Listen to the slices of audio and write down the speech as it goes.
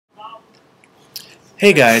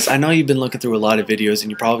Hey guys, I know you've been looking through a lot of videos and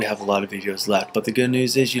you probably have a lot of videos left, but the good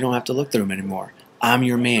news is you don't have to look through them anymore. I'm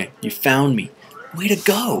your man. You found me. Way to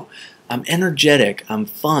go! I'm energetic, I'm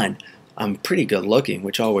fun, I'm pretty good looking,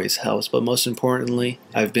 which always helps, but most importantly,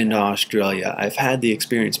 I've been to Australia. I've had the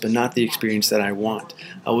experience, but not the experience that I want.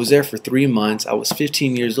 I was there for 3 months, I was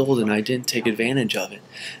 15 years old and I didn't take advantage of it.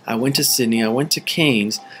 I went to Sydney, I went to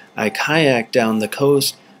Cairns, I kayaked down the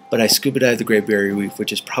coast, but I scuba dived the Great-Barrier-Reef,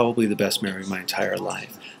 which is probably the best memory of my entire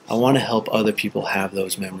life. I want to help other people have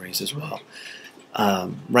those memories as well.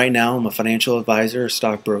 Right now, I'm a financial advisor, a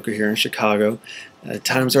stockbroker here in Chicago.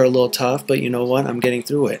 Times are a little tough, but you know what? I'm getting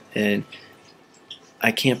through it, and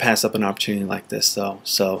I can't pass up an opportunity like this, though.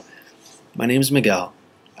 So, my name is Miguel.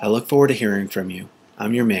 I look forward to hearing from you.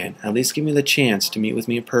 I'm your man. At least give me the chance to meet with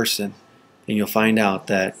me in person, and you'll find out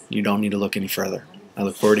that you don't need to look any further. I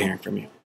look forward to hearing from you.